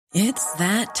It's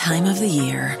that time of the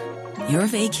year. Your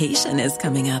vacation is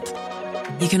coming up.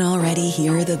 You can already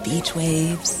hear the beach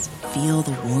waves, feel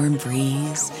the warm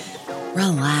breeze,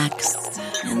 relax,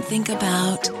 and think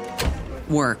about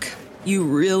work. You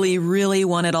really, really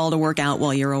want it all to work out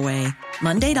while you're away.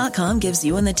 Monday.com gives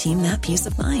you and the team that peace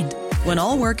of mind. When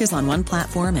all work is on one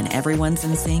platform and everyone's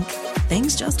in sync,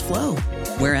 things just flow.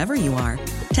 Wherever you are,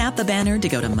 tap the banner to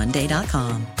go to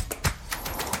Monday.com.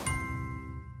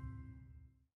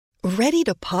 Ready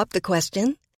to pop the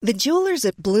question? The jewelers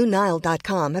at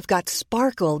BlueNile.com have got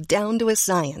sparkle down to a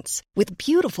science with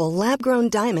beautiful lab-grown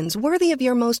diamonds worthy of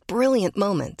your most brilliant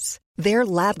moments. Their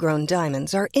lab-grown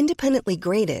diamonds are independently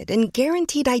graded and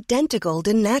guaranteed identical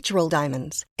to natural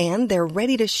diamonds, and they're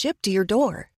ready to ship to your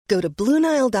door. Go to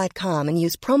BlueNile.com and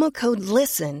use promo code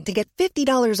LISTEN to get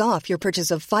 $50 off your purchase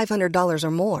of $500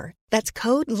 or more. That's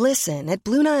code LISTEN at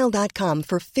BlueNile.com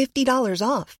for $50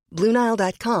 off.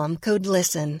 BlueNile.com, code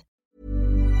LISTEN.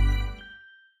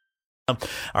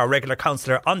 Our regular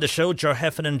counsellor on the show, Joe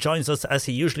Heffernan, joins us as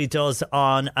he usually does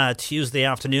on a Tuesday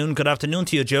afternoon. Good afternoon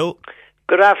to you, Joe.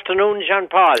 Good afternoon, Jean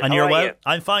Paul. And how you're are well? You?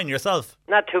 I'm fine. Yourself?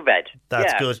 Not too bad.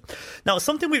 That's good. Now,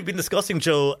 something we've been discussing,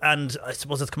 Joe, and I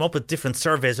suppose it's come up with different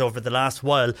surveys over the last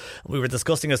while. We were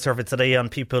discussing a survey today on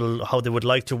people, how they would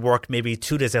like to work maybe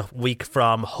 2 days a week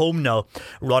from home now,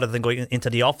 rather than going into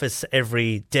the office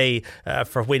every day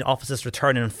for when offices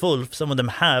return in full. Some of them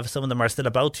have, some of them are still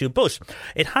about to. But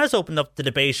it has opened up the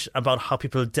debate about how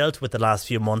people dealt with the last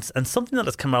few months. And something that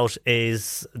has come out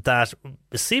is that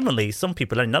seemingly some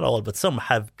people, and not all, but some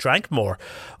have drank more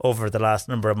over the last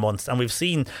number of months. And we've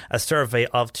seen a survey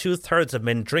of 2/3 of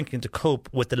men drinking to cope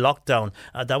with the lockdown.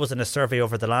 That was in a survey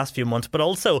over the last few months. But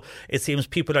also, it seems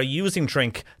people are using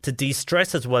drink to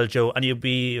de-stress as well, Joe. And you'd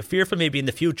be fearful maybe in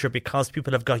the future, because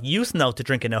people have got used now to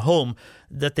drinking at home,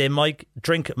 that they might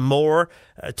drink more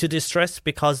to de-stress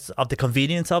because of the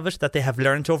convenience of it that they have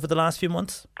learned over the last few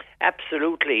months.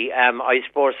 Absolutely. I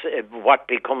suppose what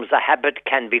becomes a habit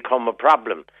can become a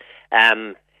problem.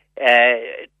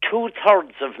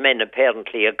 2/3 of men,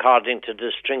 apparently, according to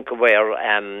this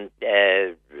DrinkAware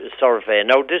survey.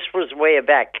 Now, this was way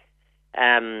back.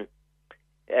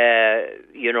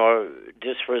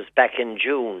 This was back in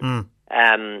June.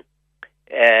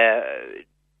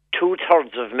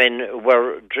 2/3 of men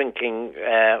were drinking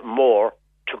more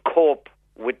to cope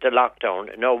with the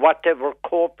lockdown. Now, what they were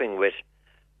coping with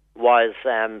was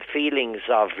feelings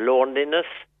of loneliness,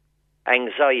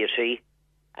 anxiety,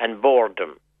 and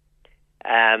boredom.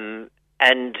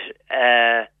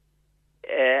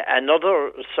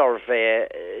 Another survey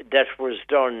that was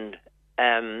done,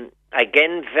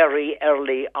 again very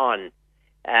early on,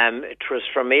 it was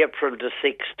from April the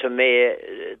 6th to May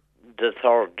the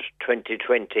 3rd,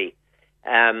 2020,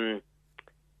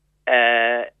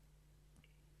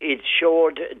 it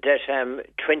showed that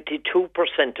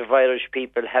 22% of Irish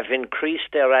people have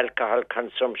increased their alcohol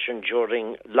consumption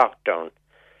during lockdown.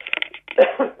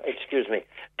 Excuse me.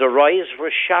 The rise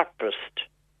was sharpest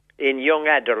in young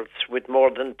adults, with more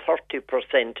than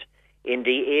 30% in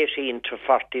the 18 to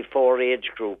 44 age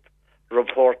group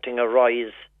reporting a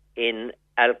rise in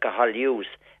alcohol use.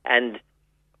 And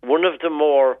one of the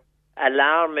more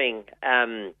alarming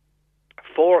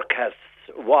forecasts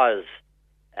was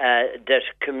that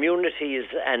communities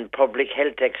and public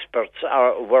health experts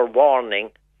were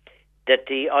warning that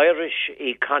the Irish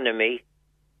economy,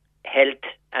 health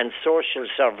and social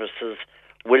services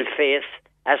will face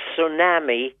a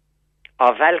tsunami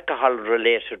of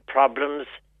alcohol-related problems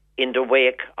in the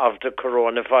wake of the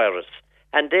coronavirus.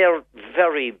 And they're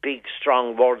very big,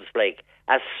 strong words, like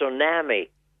a tsunami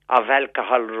of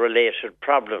alcohol-related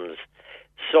problems.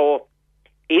 So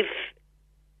if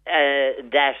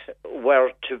that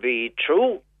were to be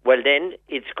true, well then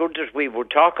it's good that we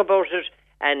would talk about it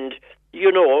and,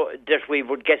 that we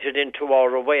would get it into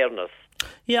our awareness.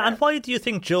 Yeah, and why do you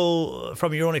think, Joe,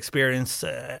 from your own experience,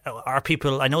 are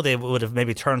people, I know they would have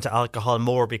maybe turned to alcohol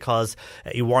more because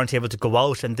you weren't able to go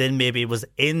out, and then maybe it was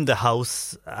in the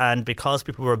house, and because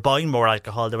people were buying more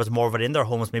alcohol, there was more of it in their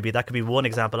homes. Maybe that could be one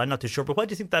example. I'm not too sure. But why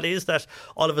do you think that is, that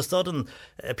all of a sudden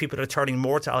people are turning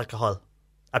more to alcohol?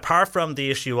 Apart from the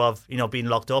issue of, being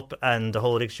locked up and the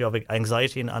whole issue of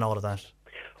anxiety and all of that.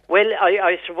 Well,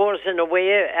 I suppose in a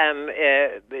way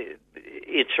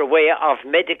it's a way of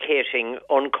medicating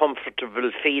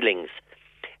uncomfortable feelings.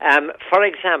 For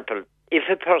example, if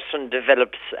a person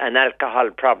develops an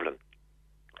alcohol problem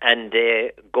and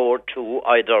they go to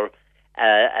either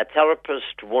a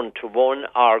therapist one-to-one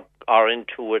or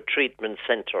into a treatment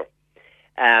centre,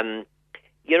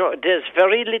 there's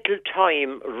very little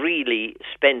time really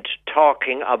spent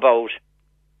talking about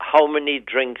how many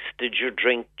drinks did you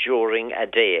drink during a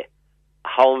day?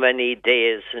 How many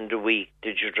days in the week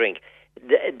did you drink?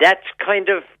 That's kind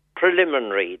of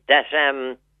preliminary. That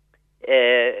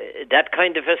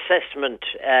kind of assessment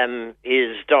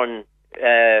is done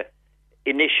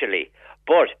initially.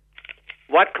 But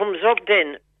what comes up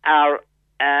then are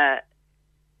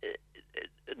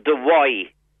the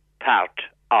why part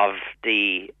of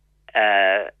the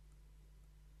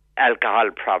alcohol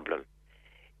problem.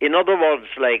 In other words,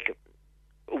 like,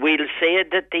 we'll say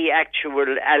that the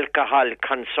actual alcohol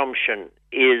consumption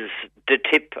is the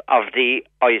tip of the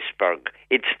iceberg.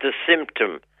 It's the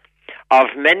symptom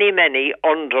of many, many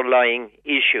underlying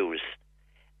issues.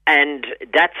 And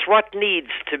that's what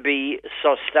needs to be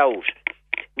sussed out.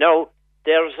 Now,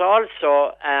 there's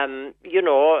also,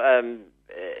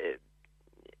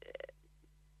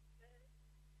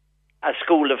 a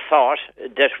school of thought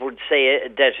that would say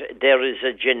that there is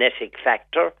a genetic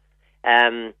factor.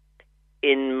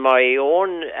 In my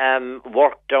own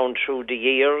work down through the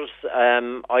years,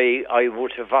 I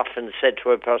would have often said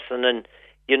to a person, and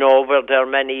were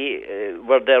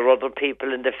there other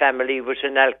people in the family with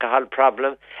an alcohol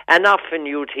problem? And often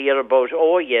you'd hear about,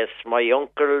 oh yes, my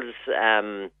uncles.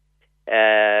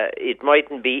 It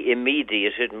mightn't be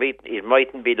immediate. It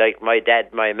mightn't be like my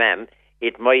dad, my mum.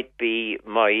 It might be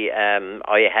my.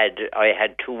 I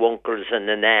had two uncles and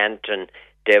an aunt, and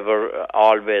they were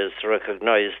always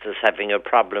recognised as having a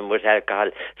problem with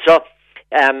alcohol. So,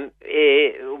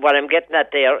 what I'm getting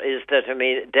at there is that,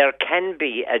 there can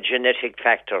be a genetic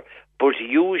factor, but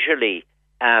usually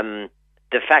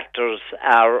the factors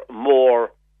are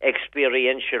more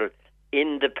experiential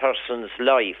in the person's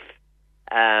life.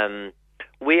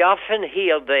 We often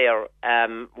hear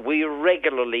we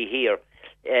regularly hear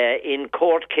in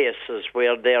court cases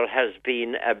where there has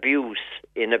been abuse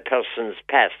in a person's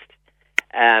past.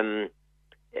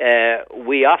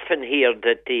 We often hear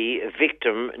that the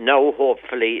victim, now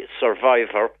hopefully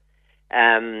survivor,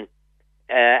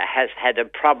 has had a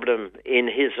problem in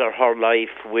his or her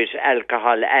life with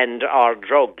alcohol and or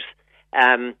drugs.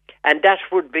 And that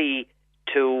would be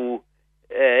to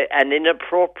an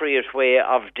inappropriate way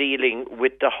of dealing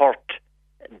with the hurt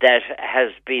that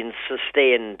has been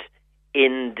sustained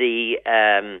in the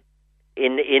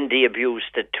abuse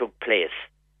that took place.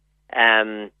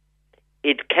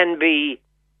 It can be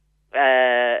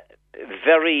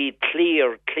very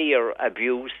clear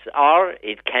abuse, or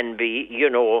it can be,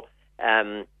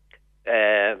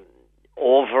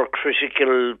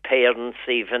 overcritical parents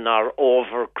even, or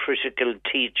overcritical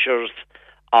teachers,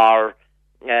 or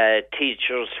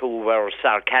teachers who were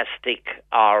sarcastic,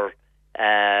 or,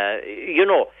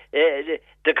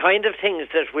 the kind of things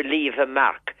that will leave a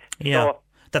mark. Yeah. So,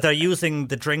 that they're using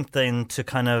the drink then to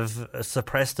kind of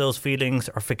suppress those feelings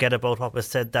or forget about what was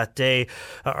said that day,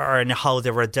 or how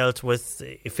they were dealt with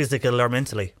physical or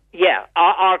mentally. Yeah,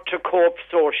 or to cope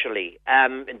socially.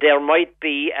 There would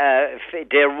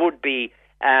be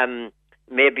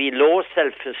maybe low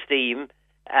self-esteem,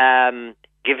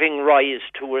 giving rise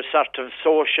to a sort of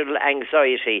social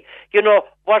anxiety.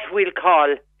 What we'll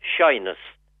call shyness.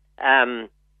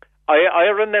 I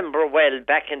remember well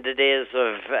back in the days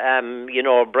of,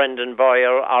 Brendan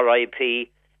Boyer, R.I.P.,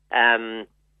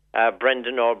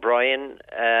 Brendan O'Brien,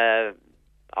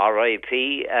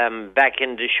 R.I.P., back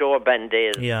in the show band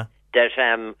days,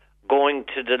 that going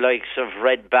to the likes of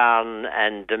Red Barn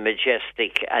and the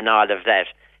Majestic and all of that,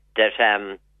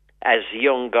 as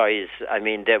young guys,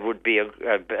 there would be a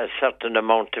certain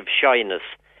amount of shyness.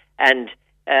 And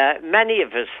many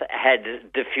of us had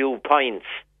the few pints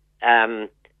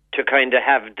to kind of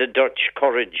have the Dutch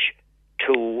courage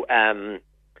to,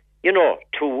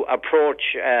 to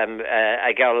approach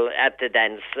a girl at the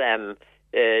dance, to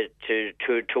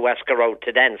ask her out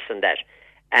to dance and that.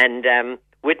 And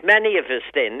with many of us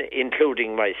then,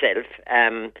 including myself,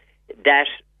 that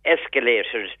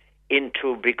escalated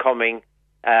into becoming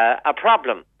a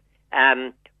problem.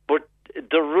 But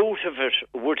the root of it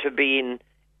would have been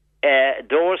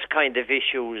those kind of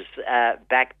issues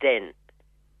back then.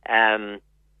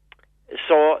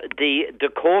 So the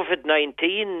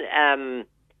COVID-19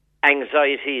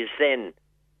 anxieties then,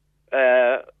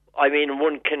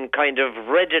 one can kind of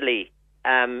readily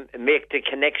make the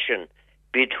connection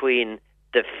between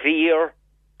the fear,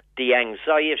 the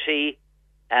anxiety,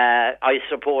 I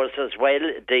suppose as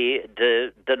well,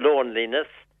 the loneliness,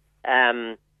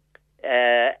 and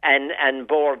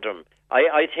boredom.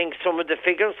 I think some of the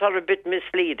figures are a bit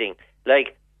misleading.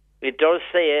 Like, it does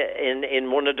say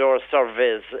in one of those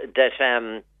surveys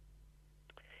that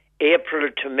April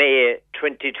to May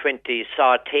 2020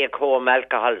 saw take-home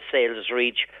alcohol sales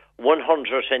reach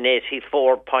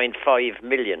 184.5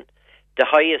 million. the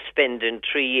highest spend in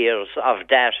 3 years of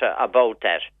data about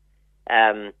that.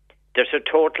 There's a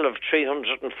total of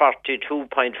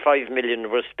 342.5 million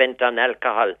was spent on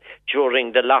alcohol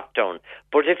during the lockdown.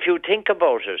 But if you think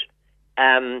about it,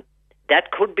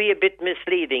 that could be a bit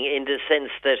misleading in the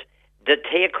sense that the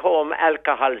take-home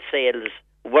alcohol sales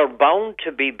were bound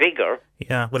to be bigger.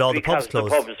 Yeah, with all the pubs closed.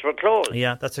 Because the pubs were closed.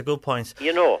 Yeah, that's a good point.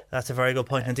 You know. That's a very good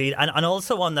point indeed. And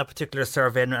also on that particular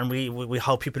survey, and we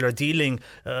how people are dealing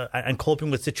and coping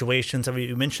with situations, and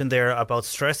we mentioned there about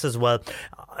stress as well.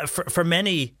 For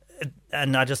many,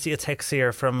 and I just see a text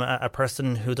here from a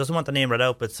person who doesn't want the name read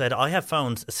out, but said, I have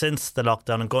found since the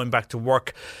lockdown and going back to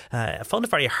work, I found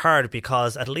it very hard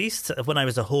because at least when I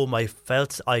was at home, I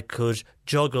felt I could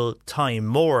juggle time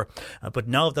more. But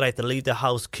now that I have to leave the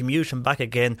house, commute and back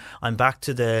again, I'm back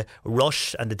to the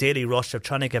rush and the daily rush of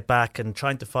trying to get back and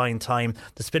trying to find time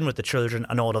to spend with the children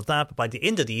and all of that. But by the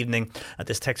end of the evening,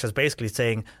 this text is basically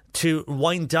saying to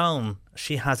wind down,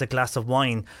 she has a glass of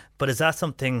wine. But is that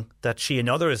something that she and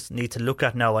others need to look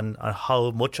at now, and how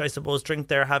much, I suppose, drink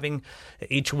they're having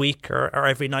each week or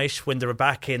every night when they're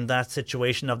back in that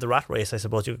situation of the rat race, I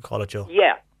suppose you could call it, Joe?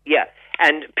 Yeah.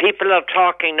 And people are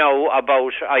talking now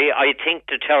about, I think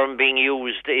the term being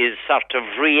used is sort of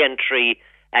re-entry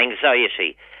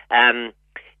anxiety.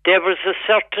 There was a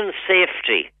certain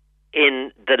safety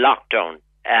in the lockdown.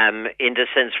 In the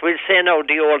sense, we'll say now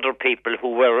the older people who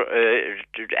were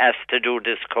asked to do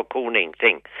this cocooning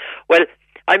thing. Well,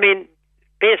 I mean,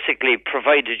 basically,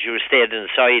 provided you stayed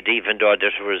inside, even though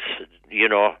that was,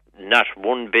 not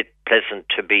one bit pleasant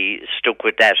to be stuck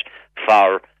with that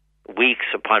for weeks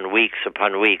upon weeks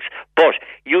upon weeks. But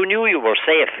you knew you were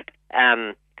safe.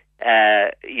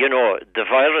 The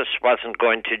virus wasn't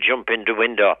going to jump in the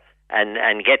window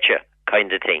and get you,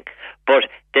 kind of thing. But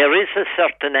there is a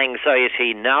certain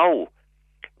anxiety now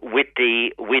with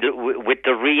the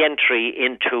re-entry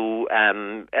into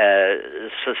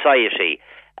society.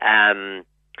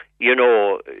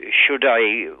 Should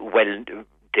I? Well,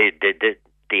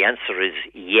 the answer is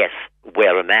yes.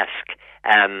 Wear a mask.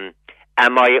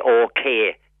 Am I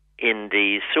okay in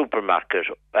the supermarket?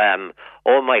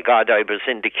 Oh my God, I was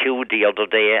in the queue the other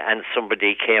day and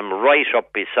somebody came right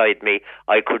up beside me.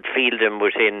 I could feel them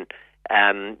within,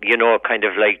 kind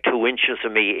of like 2 inches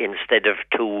of me instead of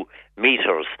 2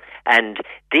 meters. And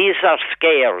these are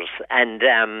scares, and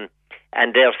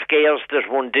they're scares that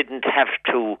one didn't have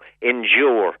to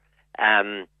endure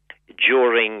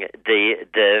during the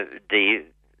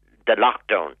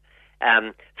lockdown.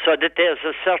 So that there's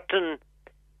a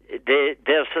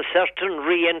certain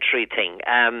re-entry thing.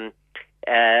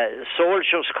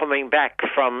 Soldiers coming back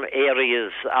from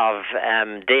areas of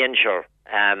danger.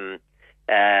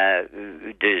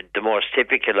 The most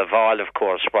typical of all, of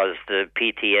course, was the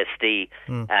PTSD,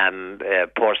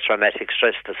 post-traumatic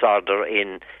stress disorder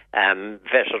in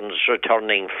veterans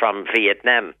returning from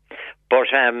Vietnam. But,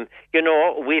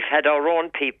 we've had our own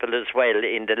people as well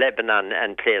in the Lebanon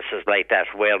and places like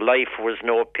that where life was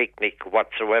no picnic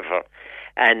whatsoever.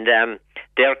 And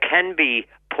there can be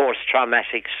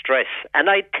post-traumatic stress. And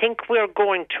I think we're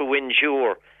going to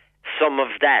endure some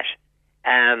of that.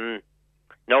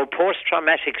 Now,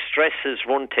 post-traumatic stress is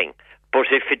one thing, but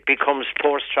if it becomes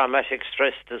post-traumatic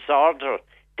stress disorder,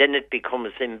 then it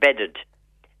becomes embedded.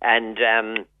 And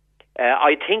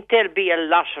I think there'll be a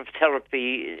lot of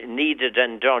therapy needed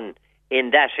and done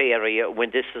in that area when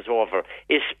this is over,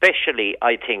 especially,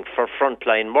 I think, for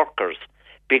frontline workers,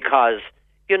 because,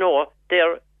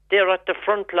 they're at the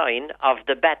front line of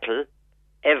the battle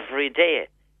every day.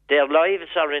 Their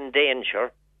lives are in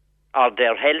danger, or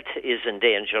their health is in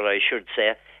danger, I should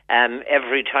say,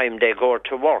 every time they go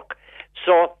to work.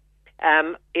 So,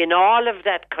 in all of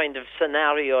that kind of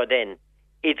scenario then,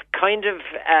 it kind of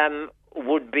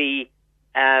would be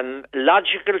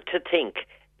logical to think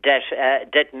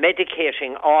that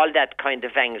medicating all that kind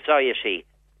of anxiety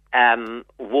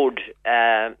would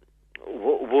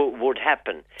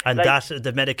happen. And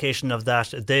the medication of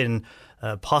that then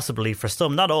possibly for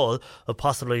some, not all, but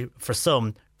possibly for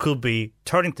some, could be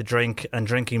turning to drink and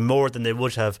drinking more than they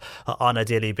would have on a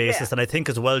daily basis. Yeah. And I think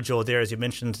as well, Joe, there, as you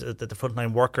mentioned, that the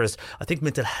frontline workers, I think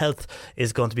mental health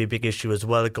is going to be a big issue as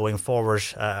well going forward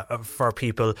for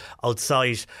people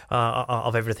outside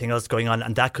of everything else going on.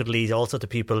 And that could lead also to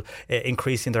people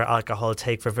increasing their alcohol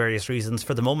take for various reasons.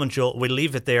 For the moment, Joe, we'll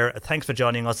leave it there. Thanks for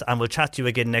joining us, and we'll chat to you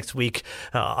again next week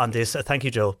on this. Thank you,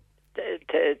 Joe.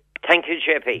 Thank you,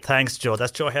 JP. Thanks, Joe.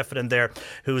 That's Joe Heffernan there,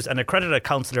 who's an accredited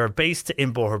counsellor based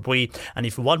in Boherbue. And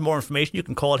if you want more information, you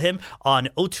can call him on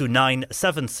 029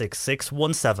 766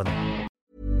 17.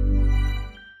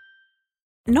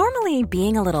 Normally,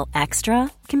 being a little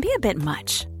extra can be a bit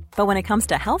much, But when it comes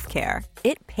to healthcare,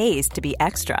 it pays to be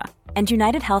extra. And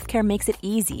United Healthcare makes it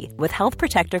easy with Health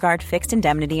Protector Guard fixed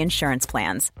indemnity insurance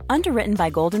plans. Underwritten by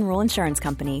Golden Rule Insurance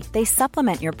Company, they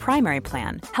supplement your primary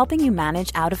plan, helping you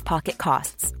manage out-of-pocket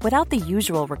costs without the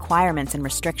usual requirements and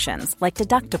restrictions like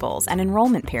deductibles and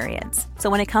enrollment periods. So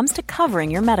when it comes to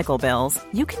covering your medical bills,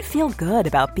 you can feel good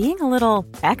about being a little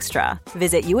extra.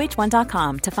 Visit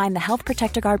uh1.com to find the Health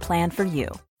Protector Guard plan for you.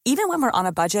 Even when we're on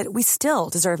a budget, we still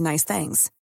deserve nice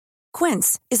things.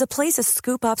 Quince is a place to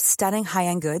scoop up stunning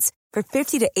high-end goods for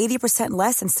 50 to 80%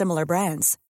 less than similar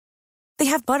brands. They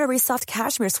have buttery soft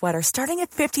cashmere sweaters starting at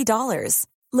 $50,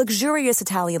 luxurious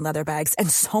Italian leather bags, and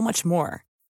so much more.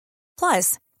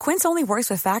 Plus, Quince only works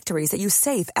with factories that use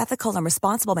safe, ethical, and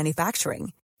responsible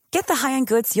manufacturing. Get the high-end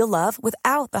goods you'll love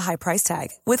without the high price tag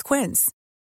with Quince.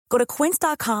 Go to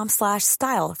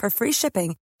quince.com/style for free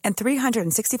shipping and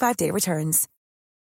 365-day returns.